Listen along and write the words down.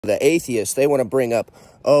The atheists, they want to bring up,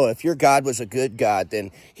 oh, if your God was a good God, then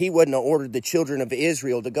he wouldn't have ordered the children of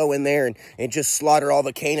Israel to go in there and just slaughter all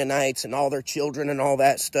the Canaanites and all their children and all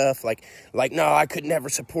that stuff. Like, no, I could never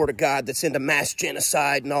support a God that's into mass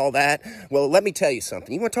genocide and all that. Well, let me tell you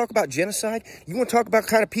something. You want to talk about genocide? You want to talk about the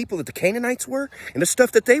kind of people that the Canaanites were and the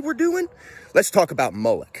stuff that they were doing? Let's talk about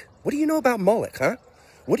Moloch. What do you know about Moloch, huh?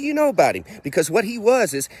 What do you know about him? Because what he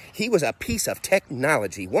was is he was a piece of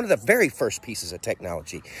technology, one of the very first pieces of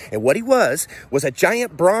technology. And what he was a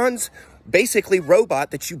giant bronze, basically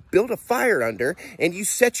robot that you build a fire under and you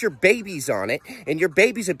set your babies on it and your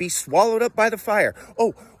babies would be swallowed up by the fire.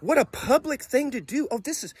 Oh, what a public thing to do. Oh,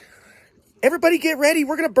 this is... Everybody get ready.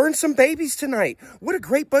 We're going to burn some babies tonight. What a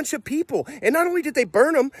great bunch of people. And not only did they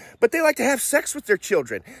burn them, but they like to have sex with their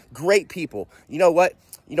children. Great people. You know what?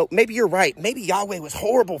 Maybe you're right. Maybe Yahweh was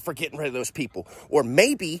horrible for getting rid of those people. Or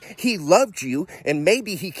maybe he loved you and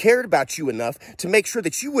maybe he cared about you enough to make sure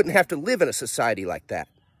that you wouldn't have to live in a society like that.